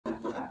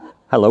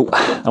Hello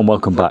and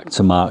welcome back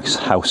to Mark's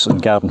House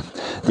and Garden.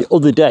 The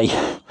other day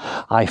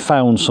I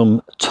found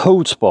some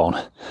toad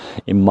spawn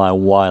in my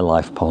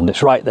wildlife pond.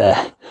 It's right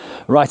there,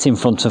 right in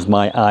front of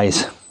my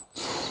eyes.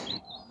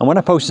 And when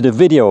I posted a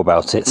video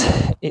about it,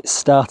 it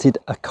started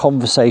a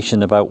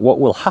conversation about what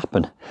will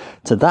happen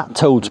to that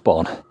toad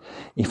spawn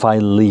if I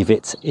leave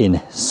it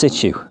in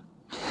situ.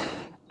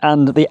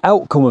 And the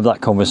outcome of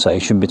that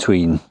conversation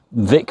between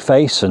Vic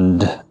Face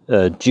and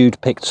Jude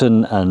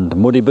Picton and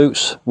Muddy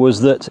Boots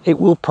was that it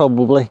will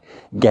probably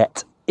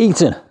get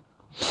eaten.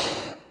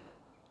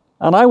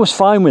 And I was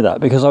fine with that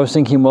because I was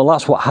thinking, well,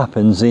 that's what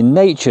happens in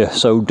nature,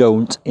 so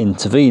don't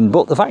intervene.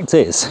 But the fact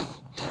is,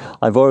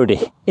 I've already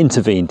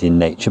intervened in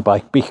nature by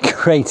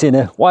creating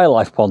a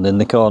wildlife pond in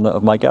the corner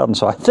of my garden.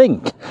 So I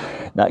think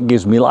that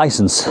gives me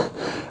license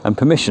and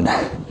permission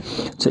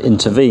to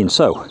intervene.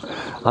 So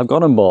I've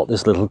gone and bought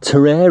this little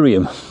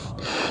terrarium.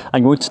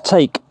 I'm going to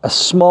take a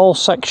small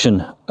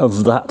section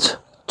of that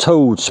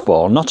toad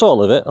spawn, not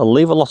all of it, I'll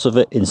leave a lot of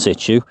it in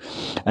situ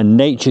and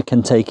nature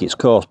can take its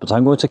course, but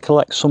I'm going to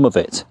collect some of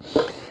it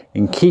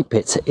and keep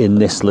it in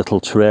this little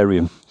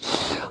terrarium.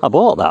 I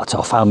bought that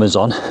off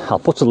Amazon. I'll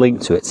put a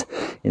link to it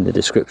in the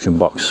description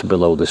box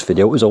below this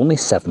video. It was only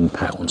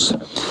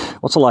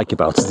 £7. What I like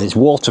about it is it's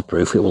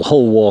waterproof, it will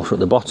hold water at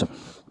the bottom.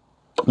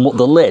 But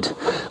the lid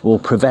will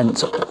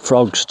prevent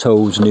frogs,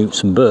 toads,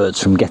 newts and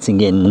birds from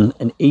getting in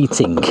and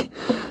eating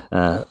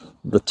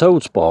the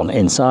toad spawn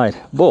inside.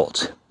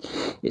 But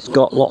it's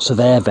got lots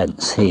of air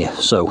vents here,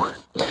 so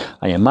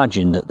I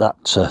imagine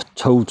that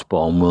toad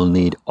spawn will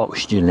need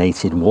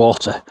oxygenated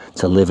water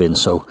to live in,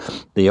 so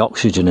the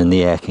oxygen in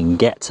the air can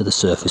get to the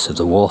surface of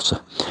the water.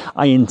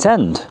 I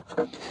intend,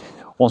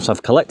 once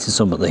I've collected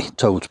some of the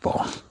toad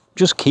spawn,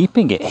 just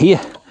keeping it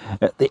here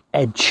at the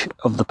edge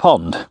of the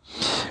pond,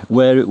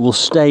 where it will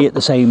stay at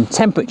the same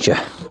temperature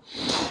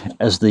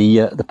as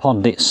the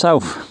pond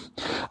itself.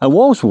 I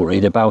was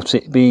worried about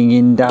it being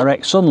in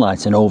direct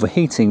sunlight and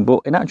overheating, but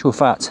in actual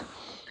fact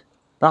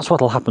that's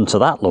what will happen to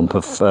that lump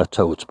of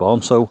toad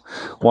spawn, so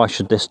why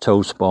should this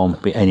toad spawn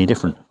be any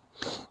different?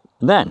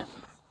 Then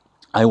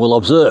I will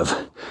observe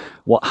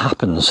what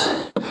happens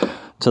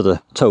to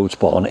the toad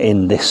spawn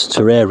in this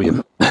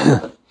terrarium.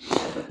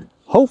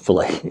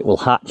 Hopefully it will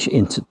hatch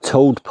into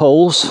toad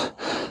poles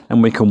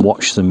and we can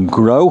watch them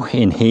grow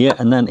in here,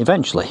 and then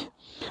eventually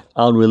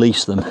I'll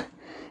release them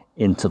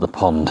into the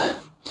pond.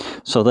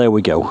 So there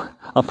we go.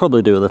 I'll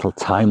probably do a little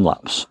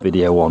time-lapse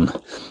video on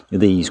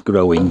these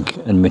growing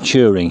and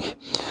maturing.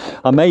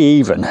 I may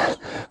even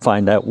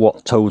find out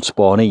what toad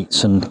spawn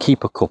eats and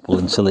keep a couple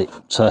until it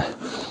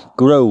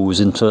grows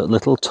into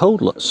little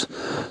toadlets.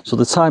 So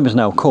the time has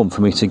now come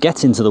for me to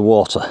get into the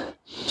water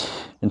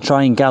and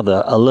try and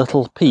gather a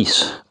little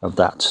piece of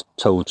that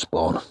toad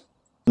spawn.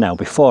 Now,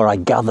 before I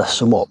gather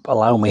some up,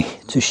 allow me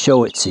to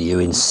show it to you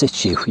in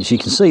situ. As you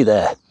can see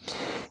there,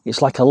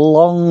 it's like a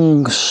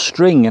long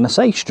string, and I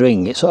say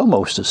string, it's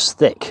almost as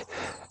thick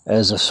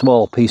as a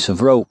small piece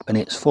of rope, and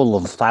it's full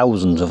of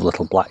thousands of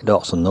little black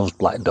dots, and those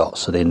black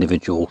dots are the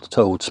individual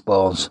toad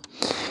spawns.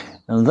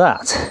 And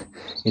that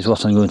is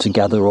what I'm going to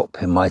gather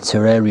up in my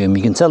terrarium.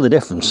 You can tell the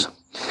difference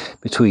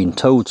between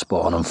toad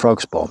spawn and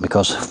frog spawn,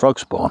 because frog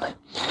spawn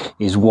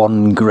is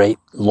one great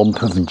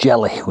lump of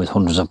jelly with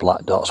hundreds of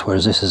black dots,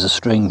 whereas this is a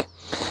string.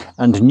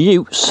 And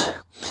newts,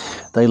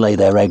 they lay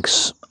their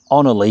eggs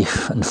on a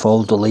leaf and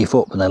fold the leaf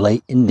up, and they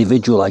lay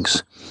individual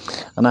eggs.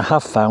 And I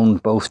have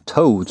found both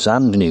toads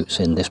and newts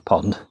in this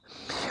pond,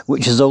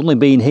 which has only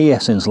been here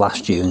since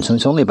last June, so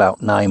it's only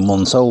about 9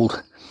 months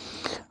old.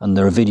 And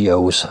there are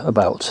videos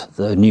about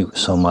the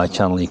newts on my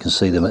channel, you can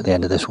see them at the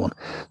end of this one.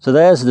 So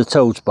there's the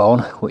toad spawn,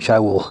 which I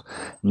will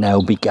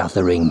now be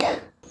gathering.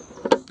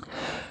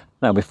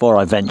 Now, before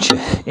I venture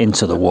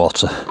into the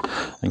water,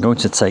 I'm going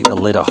to take the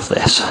lid off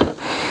this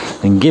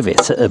and give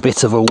it a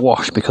bit of a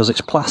wash, because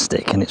it's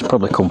plastic and it's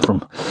probably come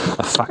from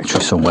a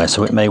factory somewhere,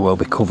 so it may well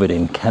be covered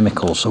in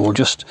chemicals. So I'll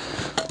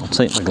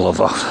take my glove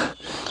off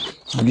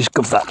and just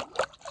give that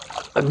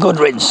a good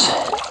rinse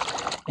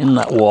in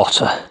that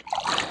water,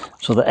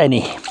 so that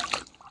any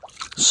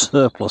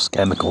surplus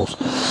chemicals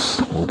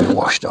will be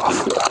washed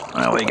off.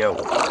 There we go.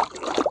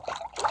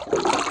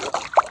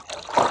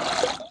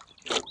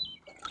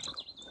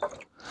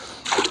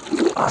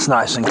 That's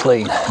nice and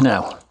clean.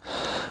 Now,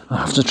 I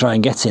have to try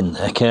and get in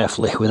there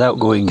carefully without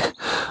going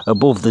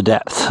above the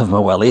depth of my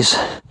wellies,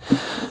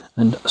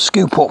 and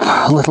scoop up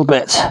a little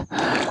bit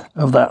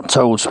of that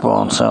toad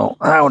spawn. So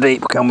how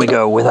deep can we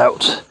go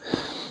without...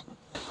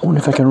 I wonder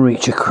if I can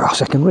reach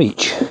across. I can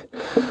reach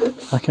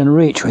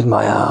with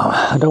my arm.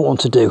 I don't want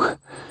to do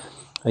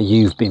a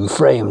 "you've been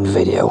framed"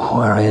 video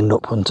where I end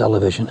up on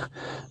television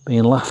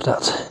being laughed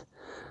at.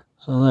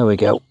 So there we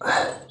go.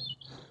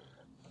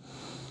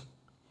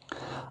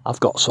 I've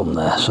got some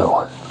there,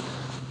 so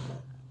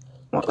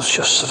let's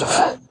just sort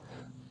of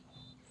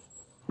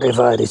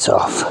divide it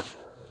off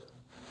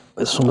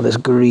with some of this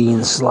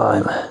green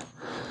slime.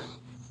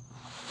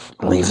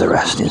 Leave the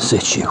rest in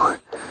situ.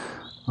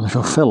 I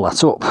shall fill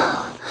that up.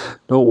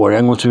 Don't worry,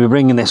 I'm going to be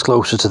bringing this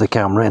closer to the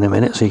camera in a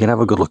minute so you can have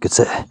a good look at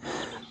it.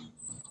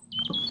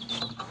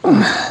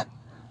 I'll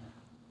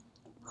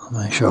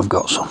make sure I've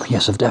got some.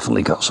 Yes, I've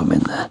definitely got some in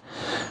there.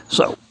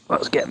 So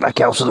let's get back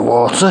out of the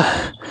water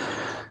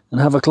and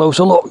have a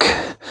closer look.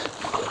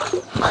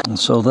 And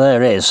so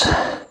there is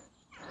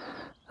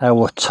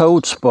our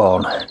toad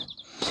spawn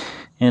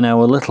in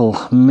our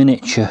little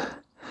miniature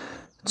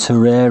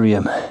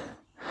terrarium.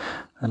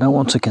 I don't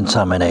want to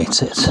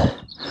contaminate it.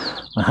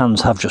 My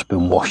hands have just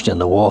been washed in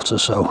the water,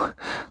 so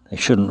they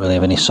shouldn't really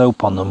have any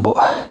soap on them,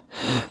 but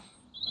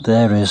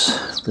there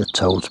is the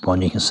toad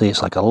spawn. You can see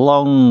it's like a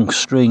long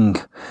string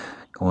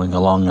going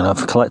along, and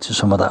I've collected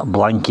some of that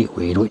blanket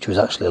weed which was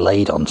actually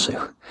laid onto.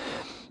 And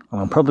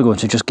I'm probably going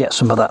to just get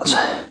some of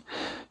that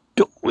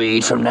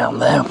duckweed from down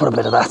there. I'll put a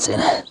bit of that in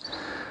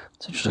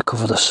to just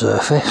cover the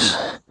surface,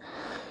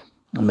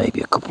 and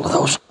maybe a couple of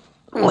those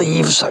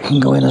leaves that can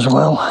go in as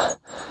well.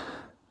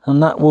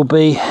 And that will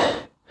be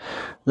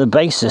the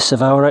basis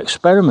of our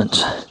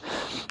experiment.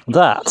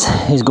 That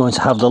is going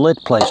to have the lid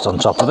placed on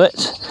top of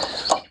it,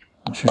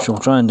 which I shall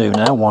try and do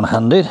now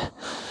one-handed,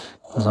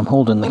 as I'm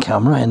holding the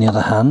camera in the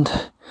other hand.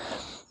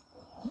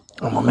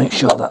 And we'll make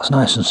sure that's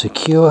nice and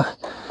secure.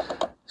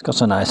 It's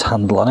got a nice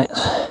handle on it.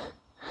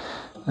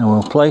 And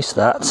we'll place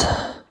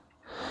that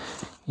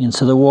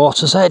into the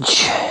water's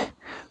edge.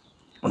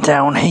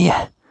 Down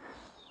here.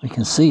 We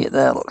can see it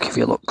there, look, if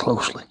you look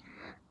closely.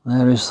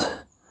 There is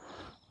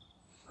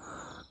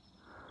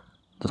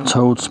the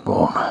toad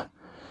spawn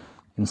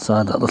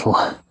inside that little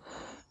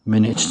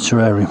miniature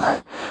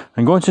terrarium.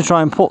 I'm going to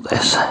try and put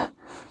this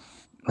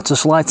at a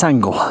slight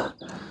angle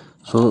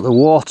so that the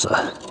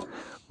water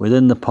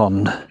within the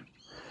pond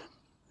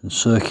can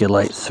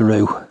circulate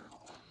through.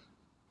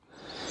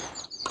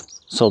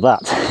 So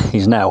that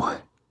is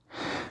now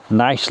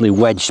nicely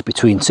wedged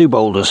between two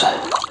boulders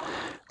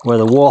where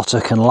the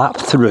water can lap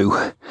through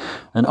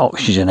and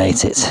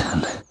oxygenate it.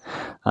 And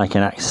I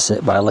can access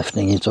it by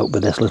lifting it up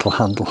with this little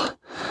handle.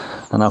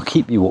 And I'll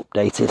keep you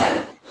updated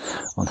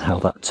on how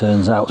that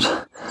turns out.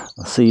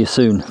 I'll see you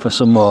soon for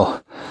some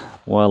more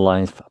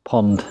wildlife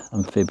pond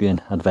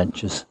amphibian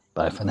adventures.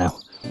 Bye for now.